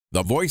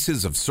The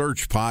Voices of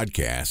Search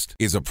podcast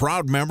is a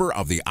proud member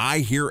of the I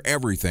Hear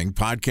Everything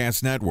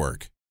podcast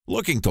network.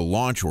 Looking to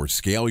launch or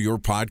scale your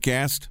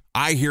podcast?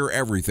 I Hear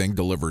Everything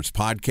delivers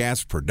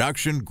podcast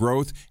production,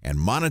 growth, and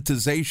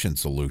monetization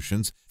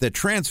solutions that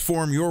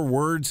transform your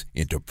words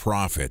into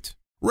profit.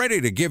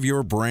 Ready to give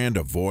your brand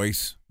a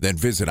voice? Then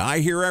visit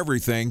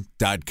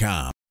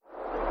iheareverything.com.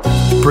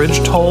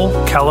 Bridge toll,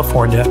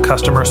 California,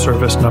 customer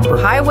service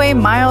number. Highway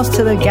miles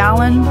to the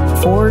gallon,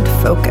 Ford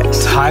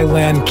Focus.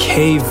 Thailand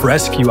cave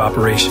rescue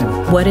operation.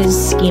 What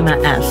is Schema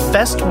F?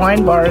 Best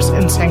wine bars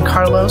in San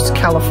Carlos,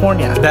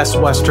 California. Best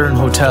Western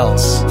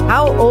hotels.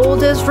 How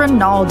old is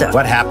Ronaldo?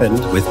 What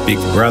happened with Big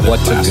Brother?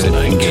 What's a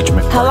good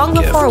engagement How long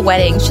before a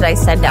wedding should I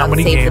send out How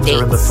many save games the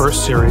dates? are in the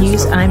first series?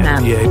 Use IMAP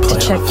NBA to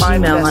check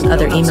email on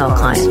other email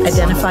clients.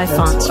 Identify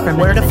fonts from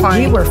Where to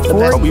find We were the 4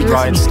 best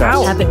years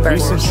out. Avid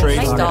burgers.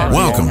 Nice dog.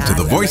 Welcome to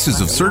the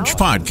Voices of Search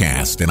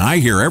podcast and I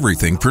Hear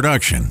Everything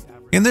production.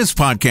 In this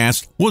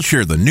podcast, we'll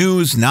share the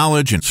news,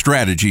 knowledge, and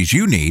strategies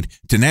you need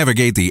to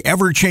navigate the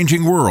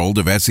ever-changing world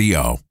of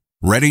SEO.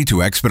 Ready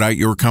to expedite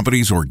your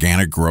company's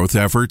organic growth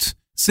efforts?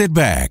 Sit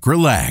back,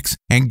 relax,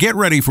 and get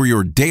ready for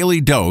your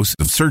daily dose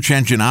of search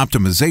engine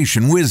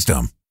optimization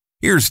wisdom.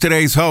 Here's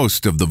today's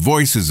host of the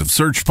Voices of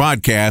Search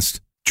podcast,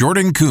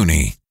 Jordan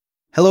Cooney.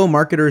 Hello,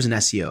 marketers and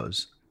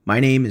SEOs.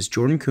 My name is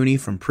Jordan Cooney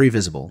from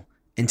Previsible,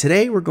 and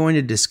today we're going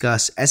to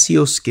discuss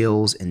SEO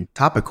skills and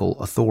topical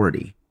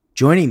authority.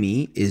 Joining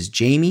me is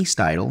Jamie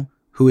Steidle,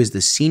 who is the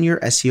Senior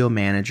SEO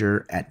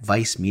Manager at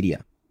Vice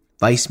Media.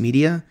 Vice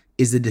Media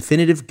is the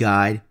definitive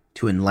guide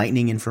to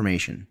enlightening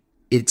information.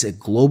 It's a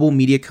global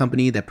media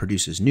company that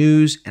produces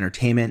news,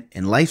 entertainment,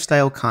 and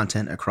lifestyle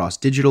content across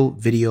digital,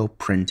 video,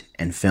 print,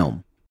 and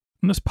film.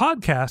 And this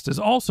podcast is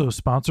also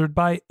sponsored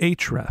by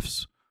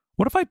Ahrefs.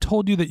 What if I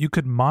told you that you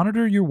could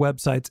monitor your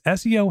website's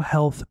SEO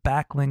health,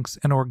 backlinks,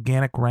 and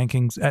organic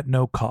rankings at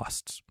no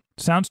costs?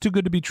 Sounds too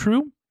good to be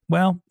true?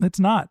 Well, it's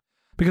not,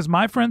 because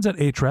my friends at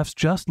Ahrefs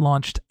just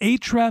launched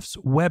Ahrefs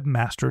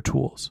Webmaster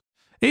Tools.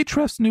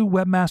 Ahrefs' new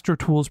Webmaster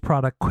Tools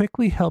product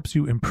quickly helps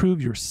you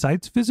improve your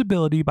site's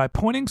visibility by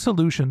pointing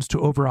solutions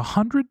to over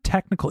 100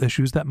 technical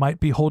issues that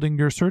might be holding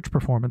your search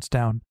performance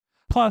down.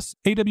 Plus,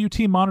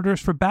 AWT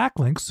monitors for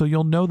backlinks so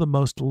you'll know the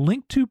most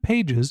linked to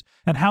pages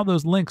and how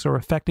those links are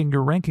affecting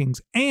your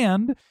rankings.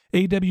 And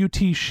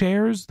AWT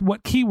shares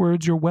what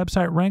keywords your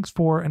website ranks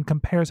for and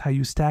compares how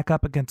you stack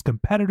up against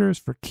competitors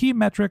for key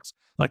metrics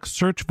like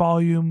search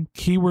volume,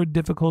 keyword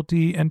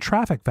difficulty, and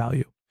traffic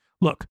value.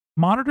 Look,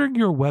 monitoring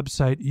your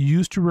website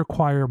used to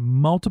require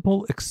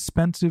multiple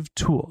expensive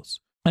tools.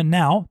 And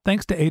now,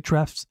 thanks to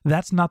Ahrefs,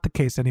 that's not the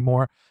case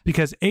anymore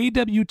because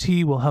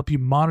AWT will help you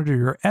monitor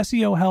your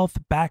SEO health,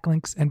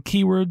 backlinks, and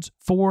keywords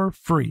for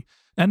free.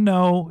 And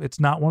no, it's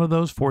not one of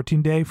those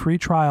 14-day free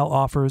trial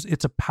offers.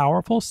 It's a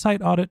powerful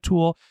site audit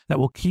tool that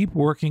will keep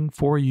working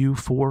for you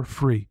for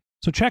free.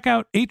 So check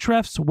out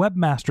Ahrefs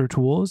Webmaster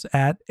Tools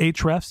at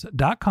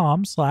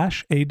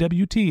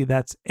ahrefs.com/AWT.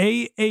 That's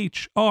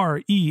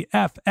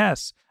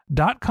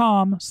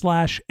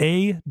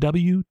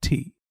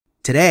ahrefs.com/AWT.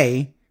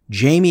 Today,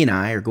 Jamie and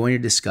I are going to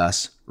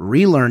discuss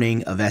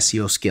relearning of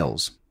SEO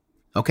skills.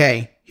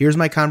 Okay, here's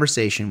my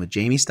conversation with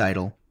Jamie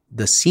Steidle,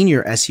 the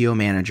Senior SEO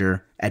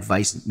Manager at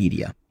Vice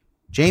Media.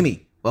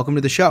 Jamie, welcome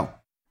to the show.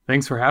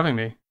 Thanks for having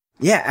me.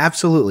 Yeah,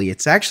 absolutely.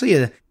 It's actually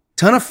a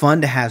ton of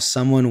fun to have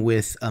someone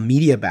with a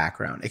media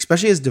background,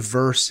 especially as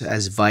diverse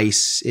as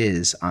Vice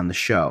is on the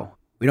show.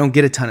 We don't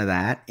get a ton of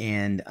that,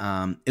 and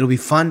it'll be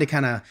fun to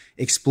kind of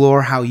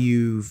explore how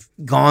you've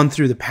gone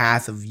through the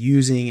path of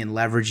using and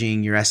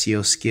leveraging your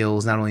SEO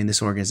skills, not only in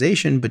this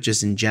organization, but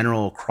just in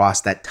general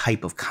across that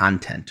type of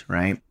content,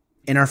 right?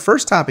 And our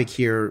first topic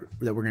here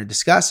that we're going to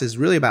discuss is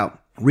really about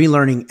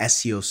relearning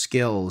SEO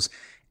skills.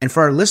 And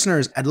for our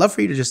listeners, I'd love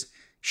for you to just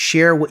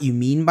share what you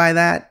mean by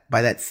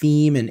that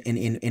theme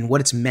and what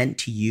it's meant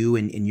to you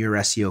in your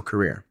SEO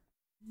career.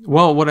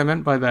 Well, what I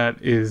meant by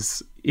that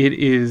is it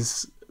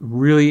is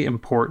really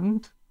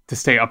important to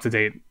stay up to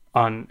date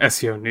on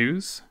SEO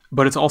news,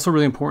 but it's also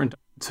really important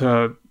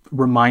to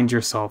remind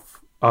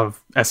yourself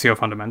of SEO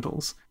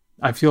fundamentals.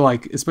 I feel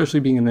like, especially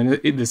being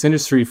in this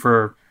industry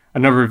for a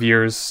number of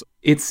years,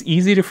 it's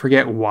easy to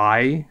forget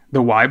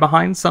the why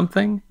behind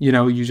something.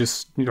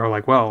 You're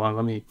like, well,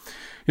 let me,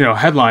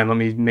 headline, let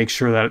me make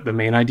sure that the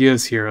main idea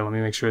is here. Let me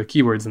make sure the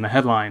keywords in the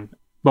headline.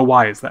 But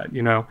why is that,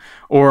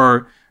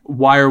 Or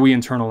why are we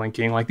internal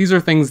linking? Like, these are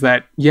things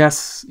that,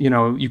 yes,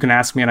 you can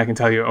ask me and I can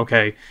tell you,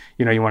 okay,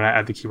 you want to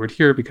add the keyword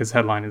here because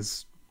headline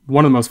is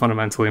one of the most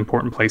fundamentally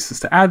important places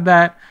to add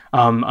that.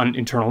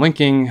 Internal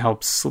linking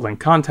helps link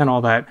content,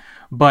 all that.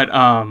 But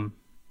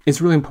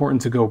it's really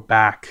important to go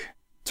back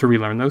to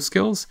relearn those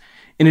skills,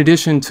 in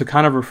addition to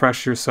kind of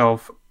refresh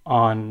yourself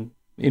on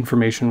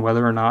information,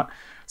 whether or not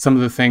some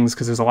of the things,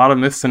 because there's a lot of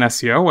myths in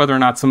SEO, whether or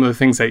not some of the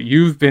things that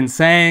you've been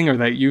saying or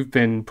that you've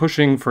been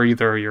pushing for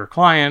either your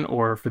client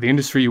or for the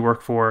industry you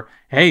work for,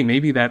 hey,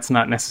 maybe that's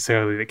not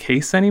necessarily the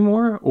case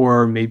anymore,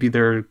 or maybe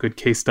there are good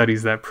case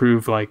studies that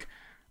prove like,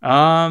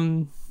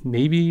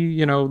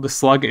 maybe, the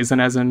slug isn't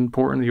as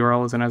important, the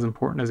URL isn't as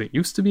important as it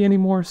used to be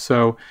anymore.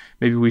 So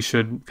maybe we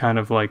should kind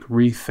of like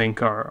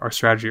rethink our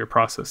strategy or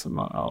process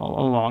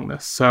along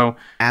this. So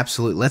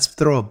absolutely. Let's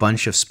throw a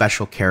bunch of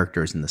special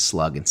characters in the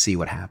slug and see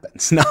what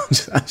happens. No,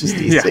 I'm just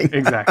teasing. Yeah,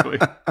 exactly.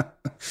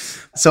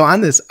 So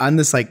on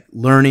this like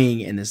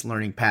learning and this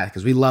learning path,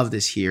 because we love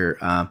this here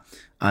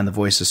on the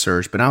Voice of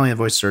Search, but not only the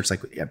Voice of Search,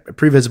 like at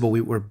Previsible,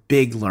 we're a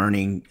big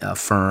learning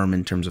firm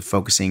in terms of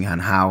focusing on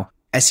how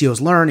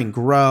SEOs learn and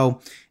grow.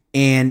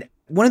 And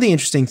one of the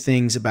interesting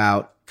things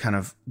about kind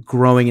of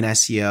growing in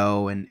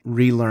SEO and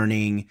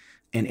relearning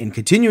and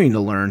continuing to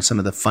learn some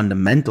of the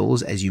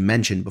fundamentals, as you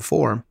mentioned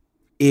before,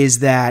 is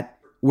that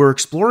we're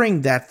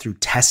exploring that through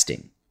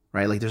testing,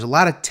 right? Like there's a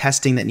lot of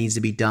testing that needs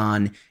to be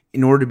done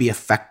in order to be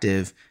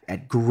effective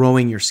at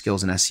growing your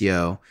skills in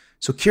SEO.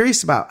 So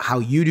curious about how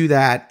you do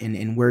that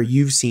and where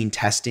you've seen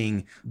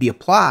testing be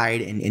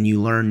applied and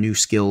you learn new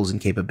skills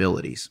and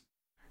capabilities.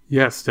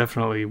 Yes,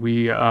 definitely.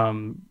 We've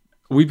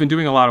been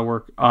doing a lot of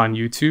work on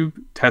YouTube,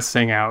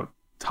 testing out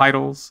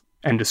titles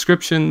and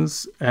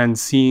descriptions and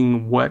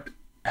seeing what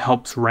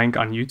helps rank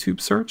on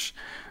YouTube search.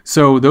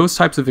 So those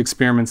types of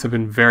experiments have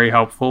been very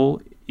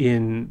helpful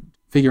in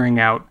figuring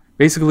out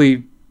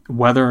basically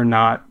whether or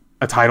not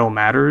a title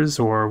matters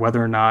or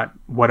whether or not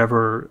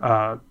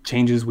whatever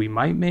changes we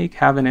might make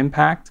have an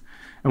impact.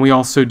 And we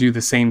also do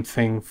the same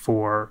thing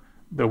for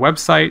the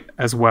website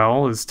as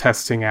well as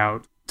testing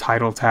out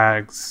title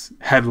tags,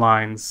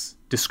 headlines,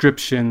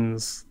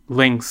 descriptions,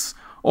 links,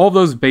 all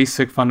those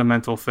basic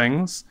fundamental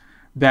things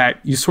that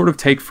you sort of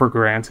take for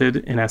granted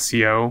in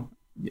SEO.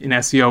 In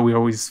SEO, we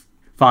always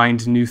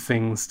find new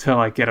things to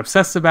like get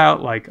obsessed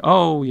about, like,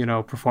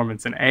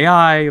 performance in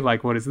AI,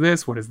 like what is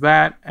this, what is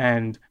that?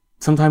 And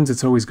sometimes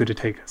it's always good to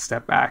take a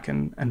step back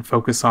and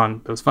focus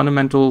on those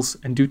fundamentals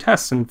and do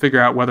tests and figure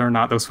out whether or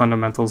not those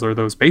fundamentals or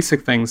those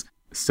basic things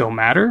still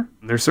matter.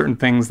 There's certain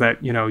things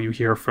that, you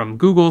hear from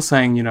Google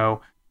saying,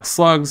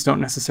 slugs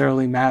don't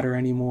necessarily matter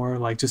anymore.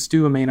 Like just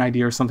do a main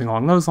ID or something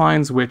along those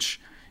lines, which,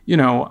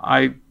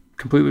 I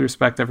completely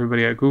respect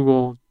everybody at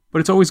Google, but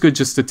it's always good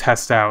just to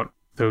test out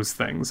those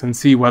things and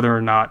see whether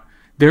or not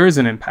there is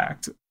an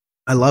impact.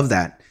 I love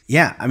that.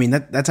 Yeah. I mean,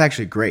 that's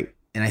actually great.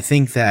 And I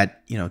think that,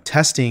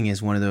 testing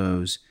is one of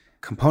those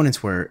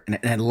components where, and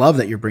I love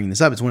that you're bringing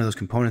this up. It's one of those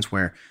components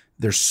where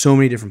there's so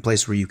many different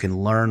places where you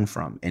can learn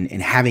from and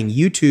having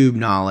YouTube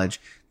knowledge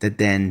that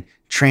then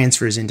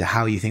transfers into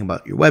how you think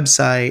about your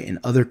website and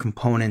other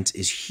components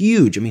is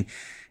huge. I mean,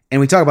 and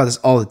we talk about this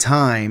all the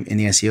time in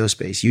the SEO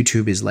space.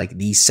 YouTube is like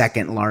the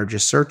second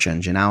largest search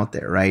engine out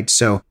there, right?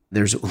 So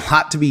there's a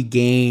lot to be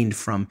gained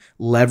from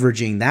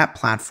leveraging that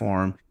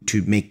platform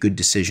to make good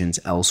decisions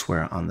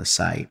elsewhere on the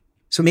site.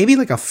 So maybe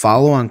like a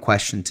follow-on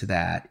question to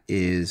that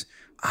is,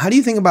 how do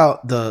you think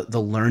about the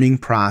learning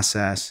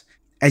process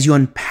as you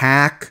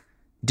unpack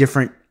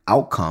different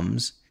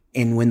outcomes?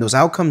 And when those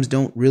outcomes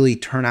don't really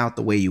turn out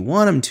the way you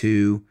want them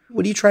to,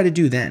 what do you try to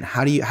do then?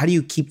 How do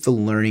you keep the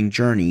learning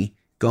journey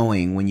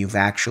going when you've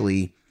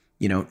actually,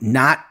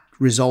 not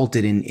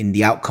resulted in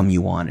the outcome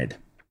you wanted?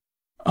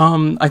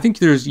 I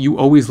think you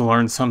always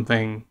learn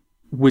something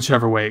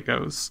whichever way it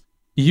goes.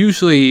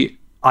 Usually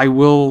I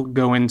will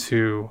go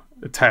into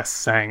a test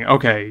saying,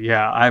 okay,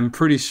 yeah, I'm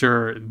pretty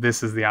sure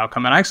this is the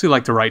outcome. And I actually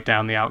like to write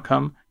down the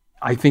outcome.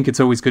 I think it's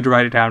always good to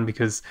write it down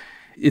because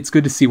it's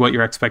good to see what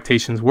your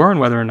expectations were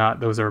and whether or not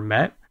those are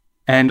met.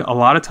 And a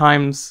lot of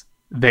times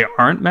they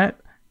aren't met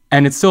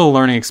and it's still a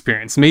learning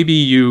experience. Maybe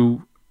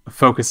you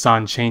focused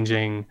on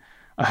changing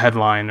a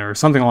headline or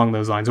something along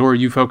those lines, or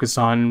you focused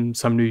on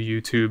some new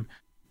YouTube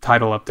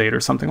title update or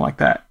something like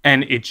that,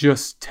 and it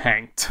just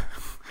tanked.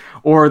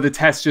 Or the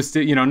test just,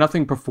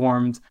 nothing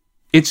performed.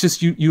 It's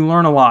just, you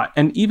learn a lot.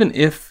 And even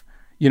if,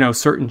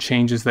 certain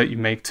changes that you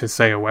make to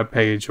say a web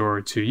page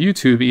or to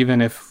YouTube,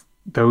 even if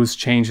those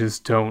changes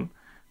don't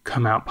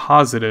come out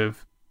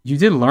positive, you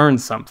did learn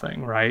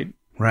something, right?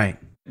 Right.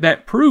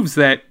 That proves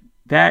that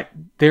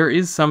there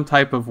is some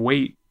type of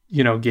weight,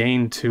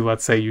 gain to,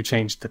 let's say you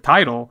changed the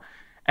title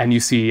and you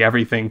see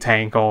everything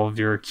tank, all of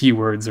your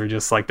keywords are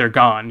just like, they're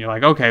gone. You're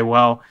like, okay,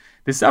 well,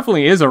 this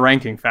definitely is a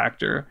ranking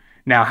factor.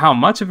 Now, how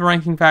much of a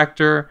ranking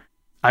factor?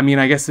 I mean,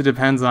 I guess it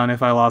depends on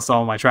if I lost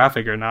all my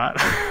traffic or not.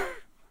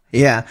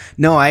 Yeah,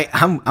 no,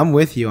 I'm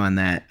with you on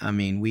that. I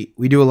mean,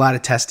 we do a lot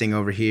of testing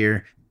over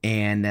here,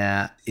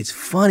 and it's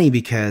funny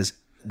because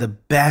the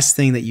best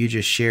thing that you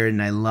just shared,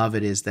 and I love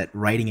it, is that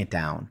writing it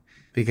down.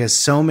 Because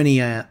so many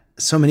of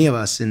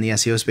us in the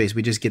SEO space,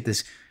 we just get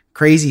this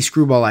crazy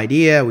screwball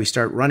idea, we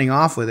start running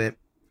off with it,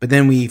 but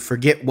then we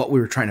forget what we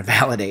were trying to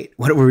validate.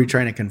 What were we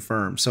trying to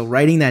confirm? So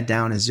writing that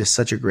down is just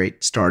such a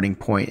great starting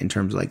point in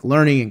terms of like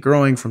learning and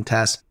growing from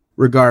tests,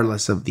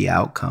 regardless of the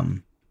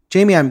outcome.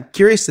 Jamie, I'm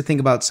curious to think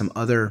about some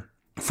other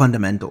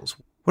fundamentals.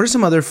 What are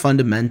some other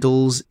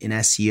fundamentals in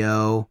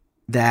SEO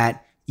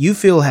that you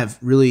feel have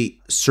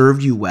really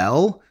served you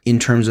well in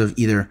terms of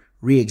either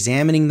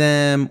re-examining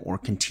them or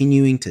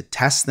continuing to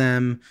test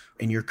them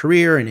in your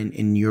career and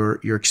in your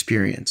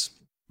experience?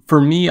 For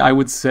me, I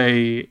would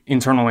say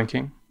internal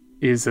linking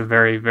is a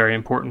very, very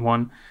important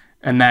one.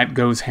 And that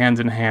goes hand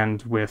in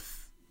hand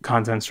with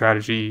content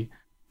strategy.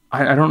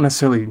 I don't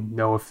necessarily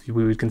know if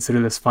we would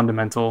consider this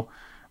fundamental,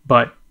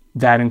 but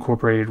that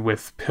incorporated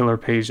with pillar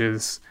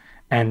pages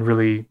and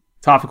really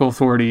topical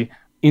authority.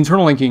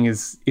 Internal linking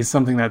is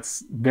something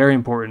that's very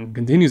important,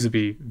 continues to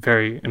be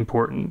very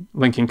important.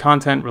 Linking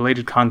content,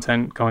 related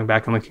content, going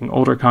back and linking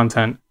older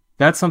content.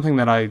 That's something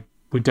that I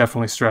would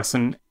definitely stress.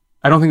 And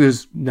I don't think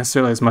there's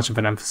necessarily as much of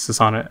an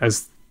emphasis on it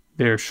as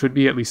there should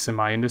be, at least in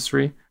my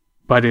industry.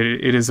 But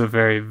it is a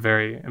very,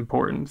 very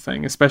important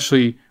thing,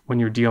 especially when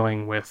you're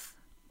dealing with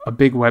a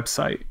big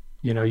website.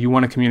 You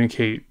want to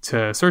communicate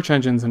to search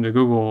engines and to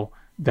Google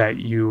that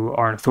you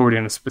are an authority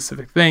on a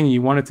specific thing.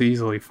 You want it to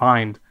easily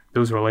find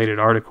those related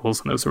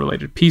articles and those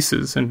related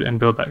pieces and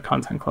build that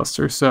content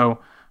cluster. So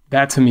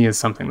that to me is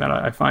something that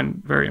I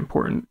find very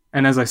important.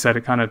 And as I said,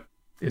 it kind of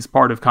is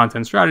part of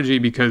content strategy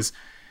because,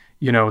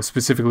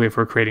 specifically if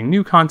we're creating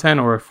new content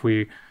or if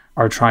we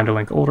are trying to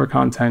link older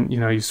content,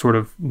 you sort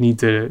of need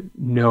to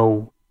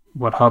know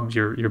what hub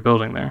you're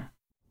building there.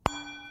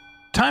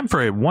 Time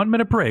for a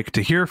 1-minute break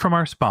to hear from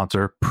our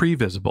sponsor,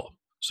 Previsible.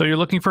 So you're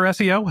looking for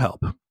SEO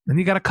help, and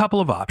you got a couple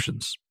of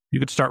options. You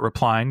could start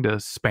replying to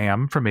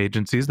spam from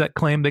agencies that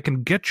claim they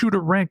can get you to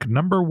rank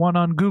 #1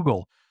 on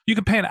Google. You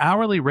can pay an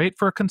hourly rate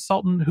for a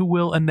consultant who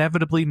will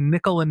inevitably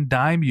nickel and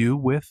dime you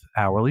with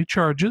hourly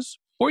charges.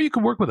 Or you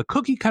can work with a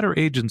cookie-cutter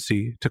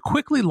agency to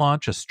quickly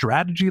launch a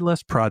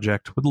strategy-less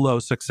project with low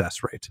success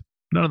rate.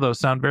 None of those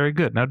sound very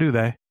good, now do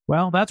they?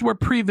 Well, that's where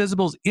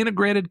Previsible's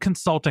integrated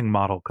consulting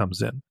model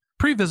comes in.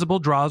 Previsible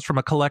draws from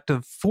a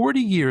collective 40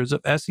 years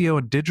of SEO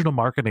and digital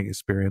marketing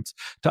experience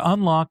to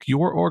unlock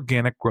your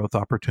organic growth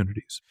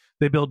opportunities.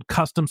 They build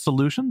custom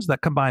solutions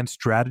that combine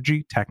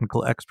strategy,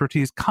 technical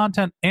expertise,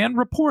 content, and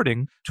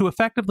reporting to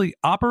effectively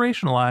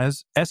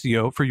operationalize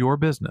SEO for your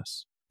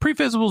business.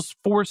 Previsible's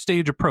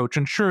 4-stage approach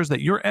ensures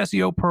that your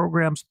SEO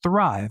programs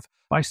thrive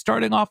by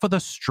starting off with a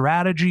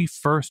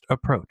strategy-first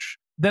approach.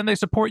 Then they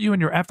support you in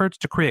your efforts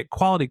to create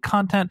quality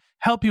content,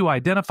 help you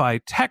identify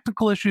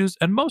technical issues,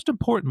 and most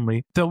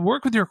importantly, they'll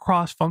work with your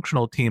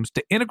cross-functional teams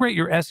to integrate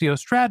your SEO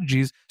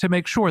strategies to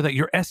make sure that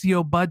your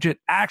SEO budget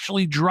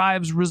actually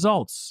drives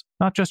results,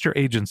 not just your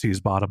agency's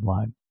bottom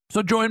line.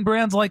 So join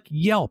brands like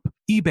Yelp,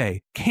 eBay,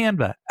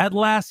 Canva,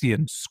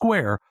 Atlassian,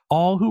 Square,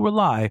 all who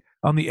rely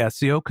on the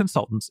SEO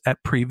consultants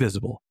at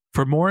Previsible.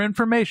 For more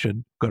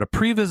information, go to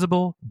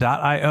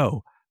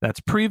previsible.io. That's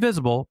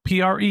Previsible,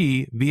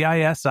 Previsible.io.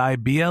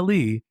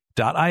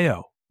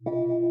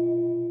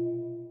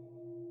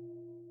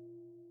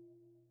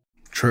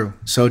 True.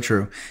 So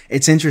true.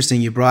 It's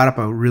interesting. You brought up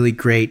a really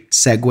great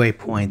segue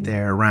point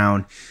there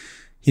around,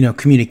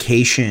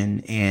 communication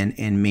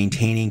and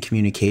maintaining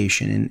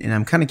communication. And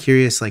I'm kind of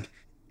curious,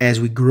 as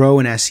we grow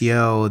in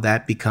SEO,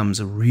 that becomes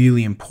a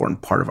really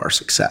important part of our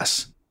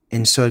success.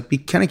 And so I'd be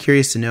kind of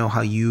curious to know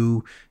how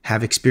you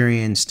have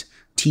experienced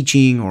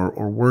teaching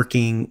or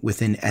working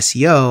within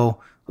SEO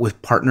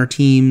with partner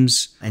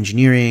teams,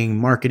 engineering,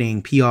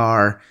 marketing,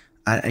 PR,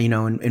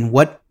 and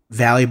what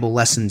valuable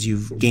lessons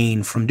you've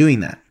gained from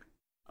doing that.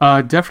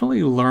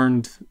 Definitely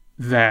learned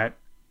that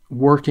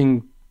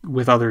working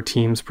with other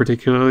teams,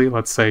 particularly,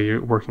 let's say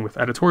you're working with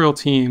editorial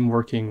team,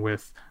 working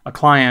with a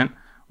client,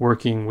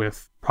 working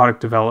with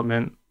product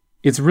development,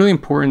 it's really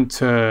important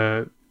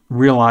to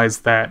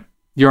realize that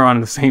you're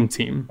on the same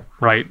team,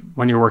 right?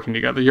 When you're working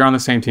together, you're on the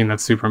same team.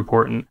 That's super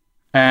important.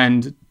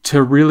 And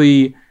to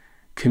really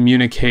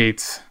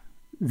communicate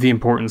the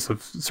importance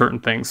of certain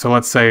things. So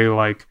let's say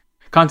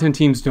content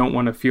teams don't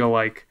want to feel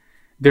like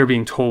they're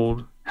being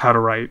told how to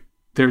write.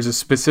 There's a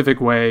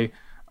specific way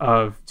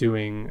of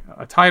doing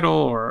a title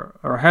or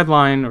a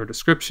headline or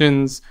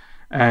descriptions.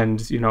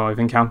 And, I've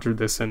encountered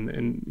this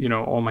in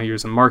all my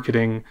years in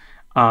marketing,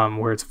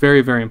 where it's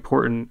very, very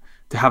important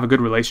to have a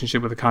good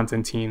relationship with the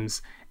content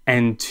teams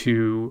and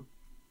to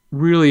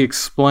really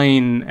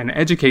explain and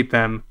educate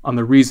them on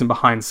the reason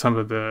behind some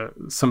of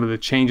the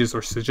changes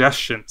or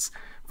suggestions.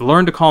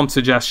 Learn to call them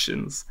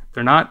suggestions.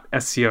 They're not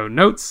SEO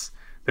notes,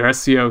 they're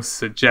SEO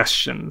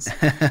suggestions.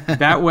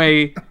 That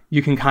way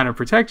you can kind of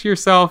protect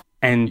yourself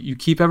and you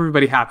keep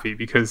everybody happy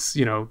because,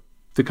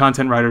 the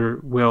content writer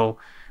will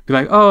be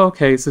like, oh,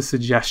 okay, it's a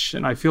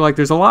suggestion. I feel like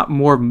there's a lot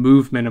more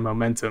movement and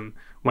momentum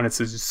when it's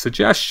a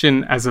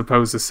suggestion as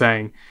opposed to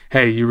saying,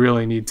 hey, you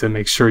really need to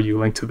make sure you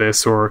link to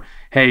this, or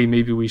hey,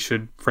 maybe we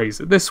should phrase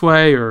it this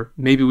way, or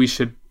maybe we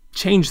should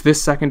change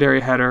this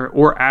secondary header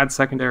or add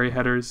secondary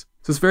headers.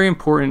 So it's very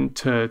important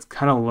to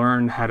kind of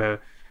learn how to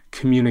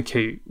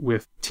communicate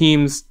with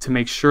teams to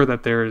make sure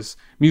that there's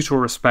mutual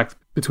respect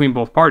between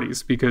both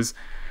parties, because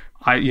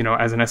I,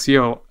 as an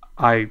SEO,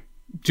 I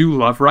do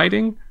love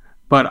writing,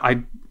 but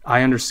I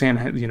understand,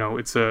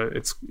 it's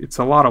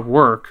a lot of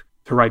work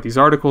to write these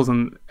articles,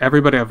 and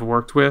everybody I've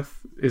worked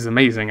with is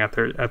amazing at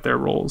their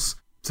roles.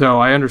 So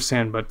I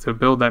understand, but to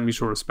build that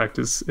mutual respect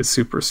is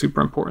super,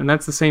 super important.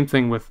 That's the same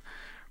thing with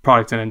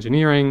product and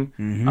engineering.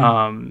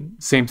 Mm-hmm.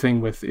 Same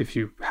thing with if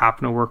you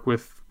happen to work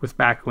with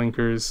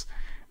backlinkers.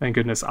 Thank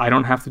goodness I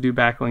don't have to do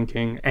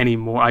backlinking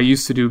anymore. I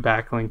used to do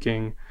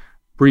backlinking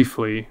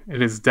briefly,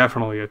 it is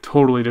definitely a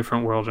totally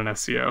different world in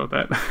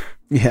SEO.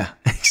 Yeah,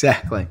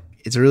 exactly.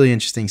 It's a really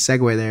interesting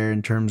segue there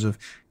in terms of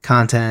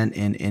content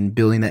and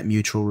building that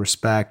mutual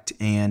respect.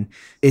 And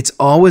it's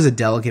always a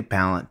delicate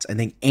balance. I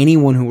think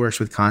anyone who works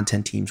with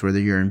content teams, whether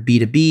you're in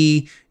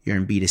B2B, you're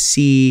in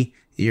B2C,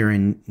 you're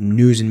in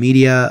news and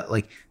media,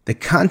 like the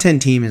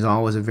content team is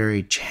always a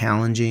very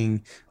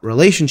challenging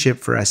relationship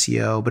for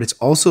SEO, but it's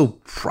also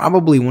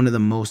probably one of the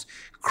most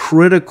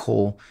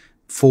critical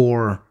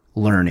for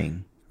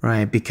learning,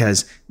 right?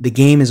 Because the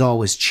game is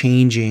always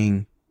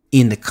changing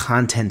in the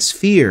content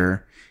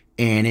sphere,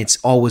 and it's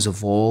always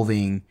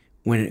evolving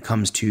when it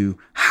comes to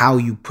how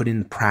you put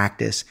in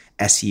practice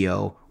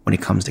SEO when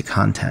it comes to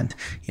content.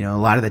 A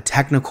lot of the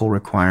technical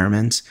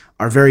requirements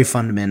are very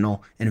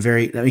fundamental and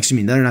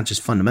they're not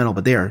just fundamental,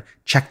 but they are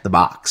check the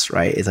box,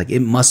 right? It's like,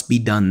 it must be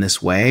done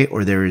this way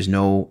or there's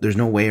no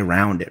way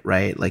around it,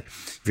 right? Like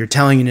if you're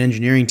telling an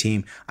engineering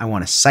team, I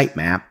want a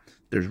sitemap,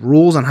 there's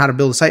rules on how to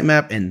build a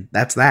sitemap, and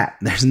that's that.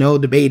 There's no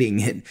debating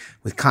it.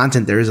 With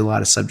content, there is a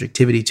lot of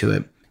subjectivity to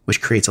it,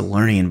 which creates a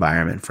learning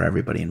environment for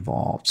everybody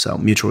involved. So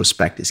mutual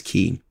respect is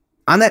key.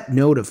 On that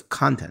note of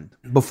content,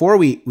 before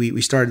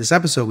we started this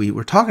episode, we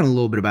were talking a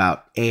little bit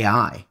about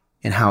AI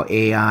and how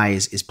AI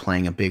is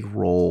playing a big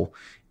role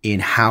in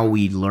how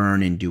we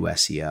learn and do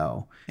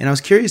SEO. And I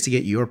was curious to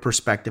get your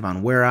perspective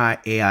on where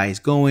AI is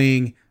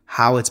going,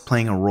 how it's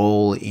playing a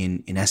role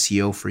in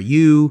SEO for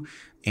you,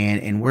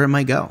 and where it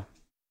might go.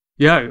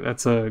 Yeah,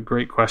 that's a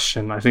great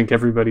question. I think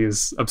everybody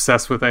is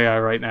obsessed with AI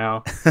right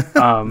now.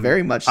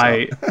 Very much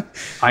so.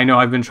 I know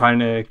I've been trying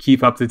to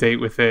keep up to date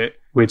with it,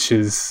 which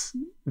is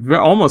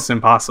almost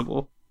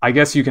impossible. I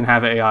guess you can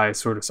have AI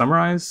sort of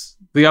summarize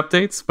the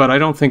updates, but I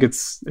don't think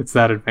it's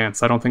that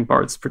advanced. I don't think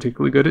Bart's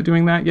particularly good at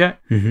doing that yet.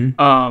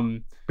 Mm-hmm.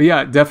 But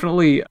yeah,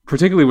 definitely,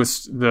 particularly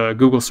with the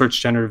Google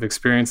Search Generative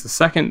Experience, the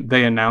second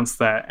they announced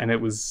that, and it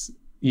was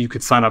you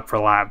could sign up for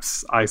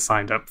labs, I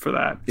signed up for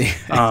that.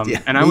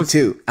 Yeah, and me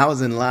too. I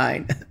was in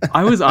line.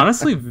 I was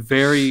honestly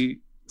very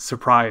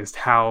surprised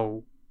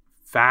how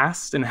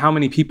fast and how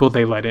many people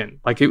they let in.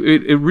 Like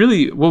it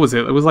really, what was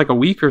it? It was like a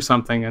week or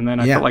something. And then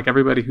I felt like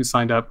everybody who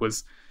signed up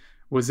was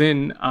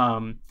in.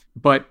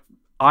 But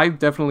I've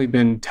definitely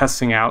been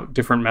testing out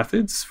different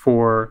methods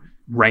for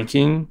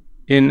ranking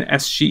in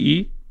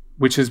SGE,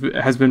 which has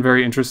been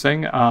very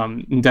interesting.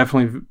 And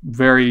definitely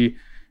very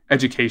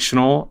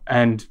educational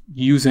and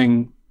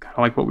using kind of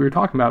like what we were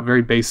talking about,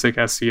 very basic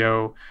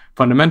SEO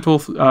fundamental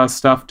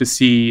stuff to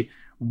see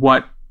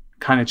what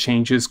kind of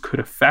changes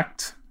could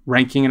affect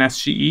ranking in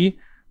SGE.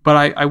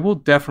 But I will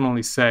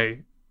definitely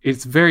say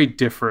it's very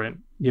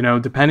different,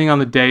 depending on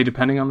the day,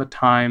 depending on the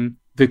time,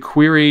 the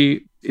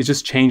query, it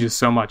just changes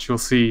so much. You'll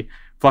see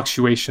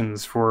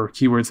fluctuations for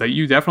keywords that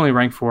you definitely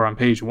rank for on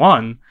page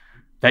 1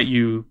 that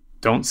you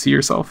don't see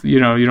yourself, you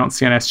don't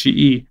see on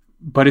SGE.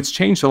 But it's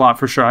changed a lot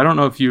for sure. I don't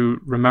know if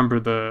you remember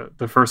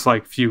the first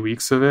few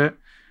weeks of it.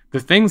 The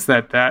things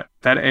that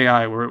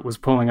AI where it was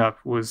pulling up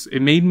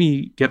it made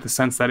me get the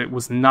sense that it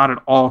was not at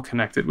all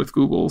connected with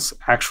Google's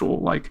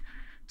actual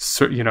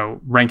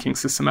ranking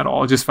system at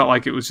all. It just felt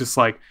like it was just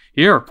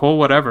here, pull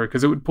whatever,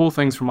 because it would pull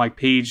things from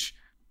page,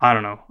 I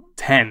don't know,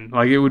 10.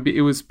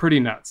 It was pretty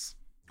nuts.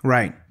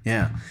 Right.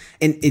 Yeah.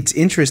 And it's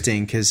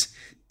interesting because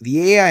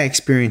the AI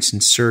experience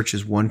in search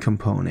is one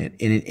component,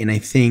 and I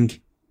think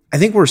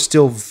we're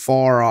still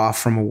far off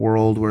from a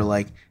world where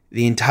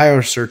the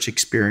entire search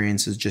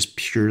experience is just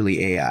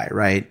purely AI,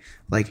 right?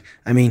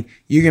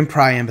 You can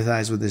probably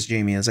empathize with this,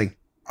 Jamie. It's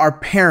our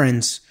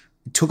parents,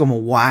 it took them a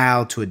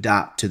while to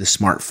adopt to the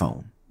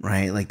smartphone,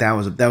 right? That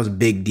was a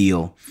big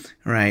deal,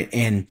 right?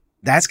 And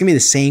that's going to be the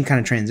same kind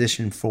of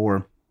transition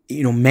for,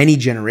 many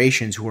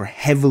generations who are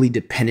heavily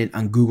dependent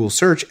on Google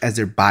search as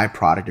their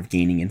byproduct of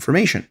gaining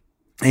information.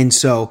 And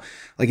so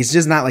it's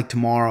just not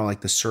tomorrow,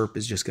 the SERP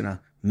is just going to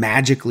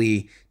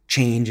magically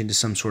change into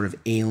some sort of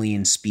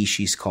alien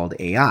species called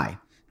AI.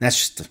 That's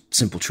just the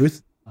simple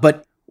truth.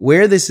 But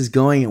where this is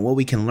going and what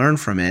we can learn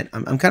from it,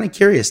 I'm kind of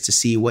curious to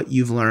see what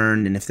you've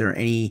learned and if there are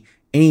any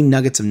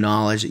nuggets of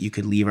knowledge that you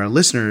could leave our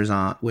listeners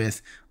on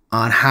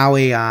how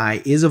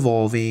AI is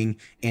evolving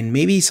and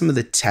maybe some of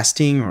the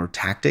testing or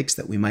tactics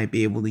that we might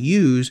be able to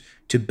use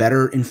to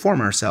better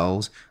inform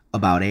ourselves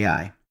about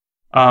AI.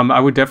 I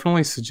would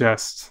definitely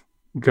suggest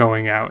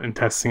going out and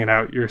testing it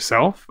out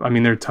yourself.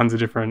 There are tons of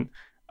different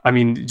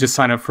just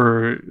sign up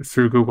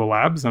through Google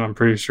Labs, and I'm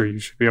pretty sure you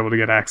should be able to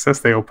get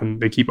access. They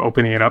keep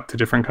opening it up to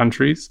different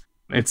countries.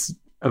 It's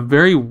a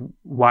very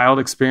wild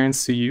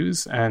experience to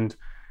use, and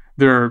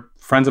there are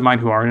friends of mine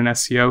who are in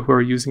SEO who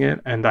are using it,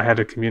 and I had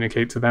to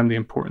communicate to them the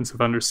importance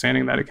of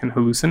understanding that it can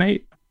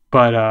hallucinate.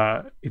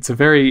 But it's a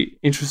very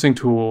interesting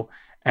tool,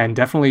 and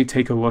definitely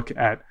take a look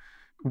at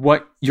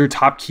what your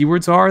top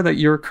keywords are that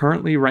you're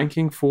currently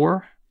ranking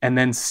for, and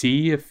then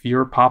see if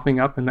you're popping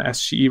up in the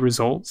SGE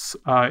results.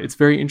 It's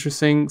very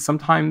interesting.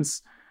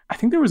 Sometimes, I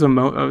think there was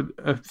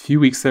a few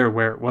weeks there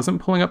where it wasn't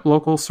pulling up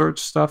local search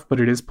stuff, but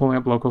it is pulling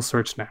up local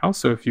search now.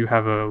 So if you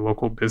have a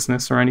local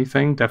business or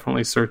anything,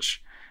 definitely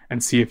search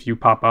and see if you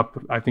pop up.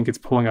 I think it's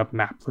pulling up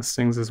map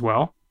listings as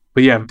well.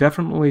 But yeah,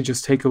 definitely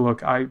just take a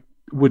look. I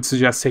would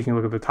suggest taking a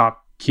look at the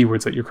top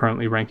keywords that you're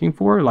currently ranking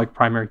for, like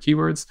primary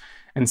keywords,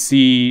 and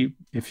see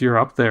if you're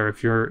up there,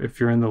 if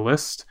you're in the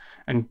list,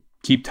 and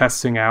keep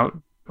testing out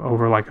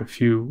over like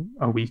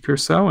a week or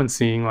so and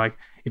seeing like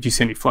if you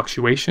see any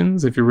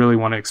fluctuations. If you really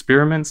want to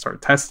experiment,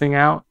 start testing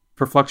out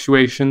for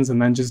fluctuations,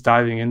 and then just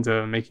diving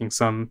into making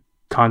some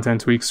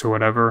content tweaks or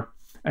whatever,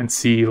 and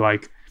see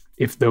like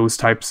if those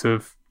types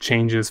of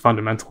changes,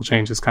 fundamental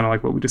changes, kind of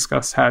like what we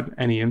discussed, had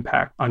any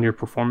impact on your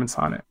performance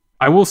on it.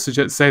 I will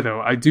say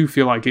though, I do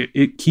feel like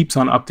it keeps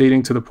on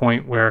updating to the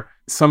point where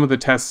some of the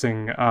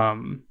testing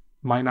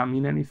might not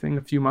mean anything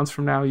a few months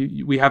from now.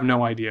 We have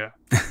no idea.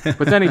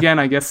 But then again,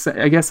 I guess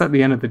at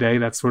the end of the day,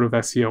 that's sort of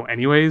SEO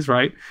anyways,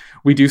 right?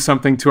 We do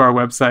something to our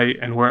website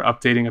and we're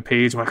updating a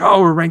page. We're like, oh,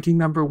 we're ranking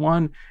number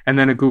 1. And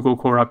then a Google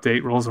core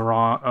update rolls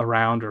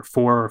around, or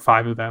 4 or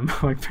 5 of them,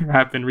 like there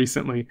have been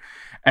recently.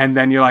 And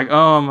then you're like,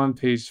 oh, I'm on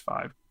page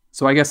 5.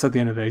 So I guess at the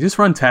end of the day, just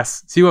run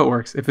tests, see what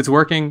works. If it's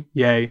working,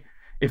 yay.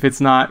 If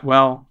it's not,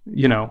 well,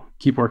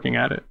 keep working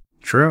at it.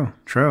 True.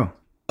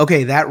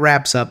 Okay, that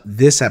wraps up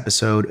this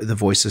episode of the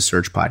Voice of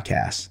Search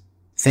podcast.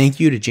 Thank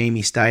you to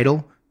Jamie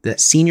Steidle, the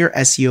Senior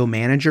SEO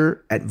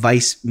Manager at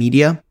Vice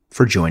Media,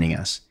 for joining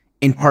us.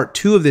 In part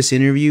 2 of this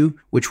interview,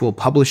 which we'll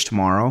publish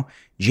tomorrow,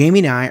 Jamie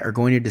and I are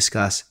going to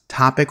discuss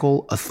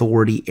topical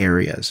authority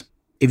areas.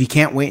 If you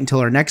can't wait until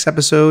our next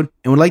episode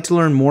and would like to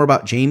learn more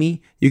about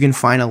Jamie, you can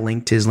find a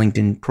link to his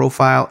LinkedIn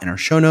profile in our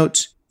show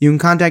notes. You can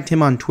contact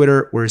him on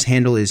Twitter, where his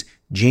handle is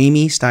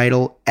Jamie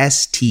Steidle,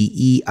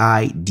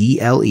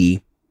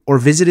 Steidle, or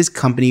visit his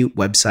company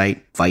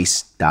website,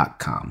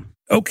 vice.com.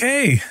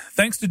 Okay,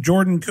 thanks to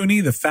Jordan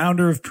Cooney, the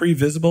founder of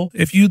Previsible.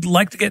 If you'd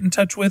like to get in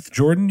touch with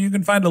Jordan, you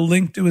can find a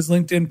link to his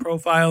LinkedIn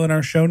profile in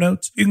our show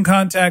notes. You can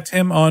contact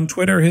him on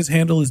Twitter. His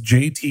handle is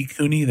JT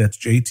Cooney, that's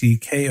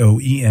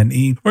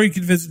JTKOENE. Or you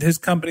can visit his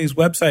company's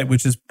website,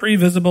 which is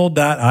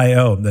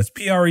previsible.io. That's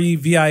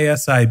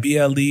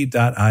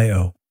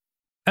previsible.io.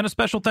 And a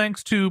special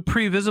thanks to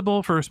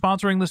Previsible for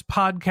sponsoring this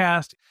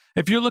podcast.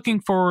 If you're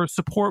looking for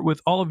support with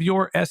all of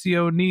your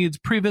SEO needs,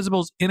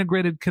 Previsible's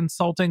integrated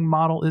consulting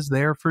model is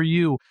there for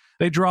you.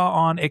 They draw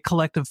on a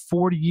collective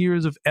 40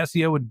 years of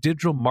SEO and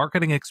digital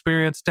marketing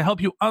experience to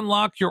help you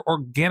unlock your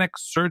organic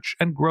search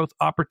and growth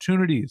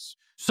opportunities.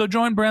 So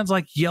join brands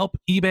like Yelp,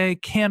 eBay,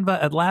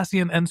 Canva,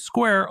 Atlassian, and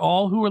Square,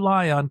 all who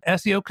rely on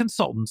SEO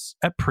consultants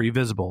at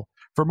Previsible.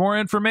 For more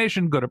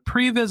information, go to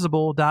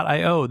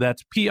previsible.io.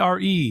 That's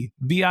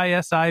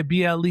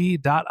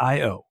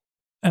previsible.io.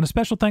 And a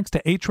special thanks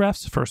to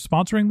Ahrefs for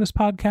sponsoring this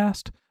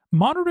podcast.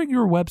 Monitoring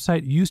your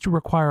website used to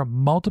require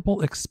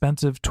multiple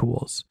expensive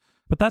tools,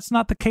 but that's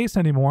not the case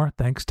anymore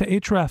thanks to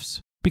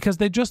Ahrefs, because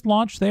they just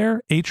launched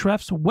their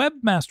Ahrefs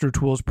Webmaster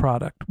Tools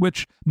product,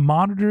 which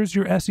monitors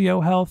your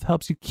SEO health,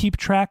 helps you keep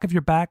track of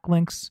your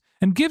backlinks,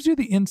 and gives you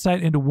the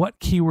insight into what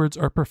keywords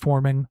are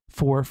performing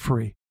for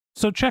free.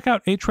 So check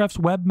out Ahrefs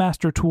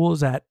Webmaster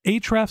Tools at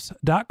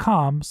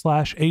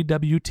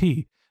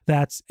ahrefs.com/AWT.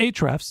 That's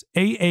Ahrefs,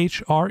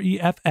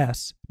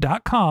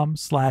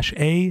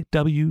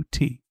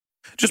 AHREFS.com/AWT.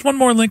 Just one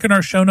more link in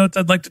our show notes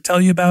I'd like to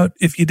tell you about.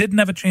 If you didn't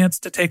have a chance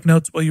to take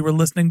notes while you were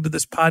listening to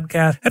this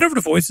podcast, head over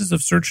to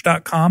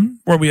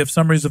voicesofsearch.com, where we have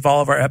summaries of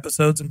all of our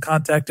episodes and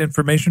contact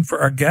information for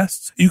our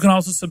guests. You can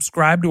also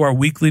subscribe to our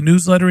weekly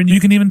newsletter, and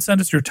you can even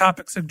send us your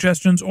topic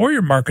suggestions or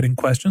your marketing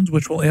questions,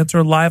 which we'll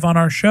answer live on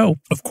our show.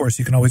 Of course,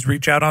 you can always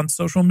reach out on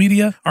social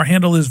media. Our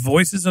handle is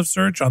Voices of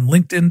Search on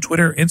LinkedIn,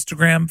 Twitter,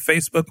 Instagram,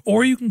 Facebook,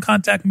 or you can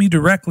contact me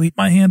directly.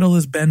 My handle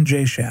is Ben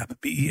J. Shap,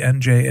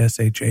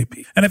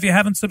 BenJShap. And if you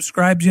haven't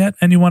subscribed yet,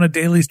 and you want a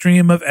daily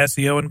stream of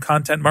SEO and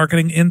content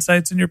marketing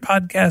insights in your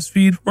podcast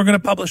feed, we're going to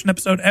publish an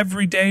episode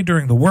every day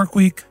during the work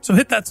week. So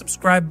hit that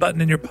subscribe button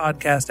in your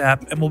podcast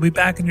app, and we'll be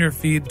back in your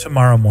feed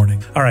tomorrow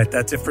morning. All right,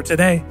 that's it for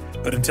today.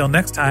 But until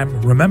next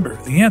time, remember,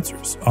 the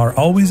answers are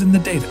always in the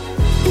data.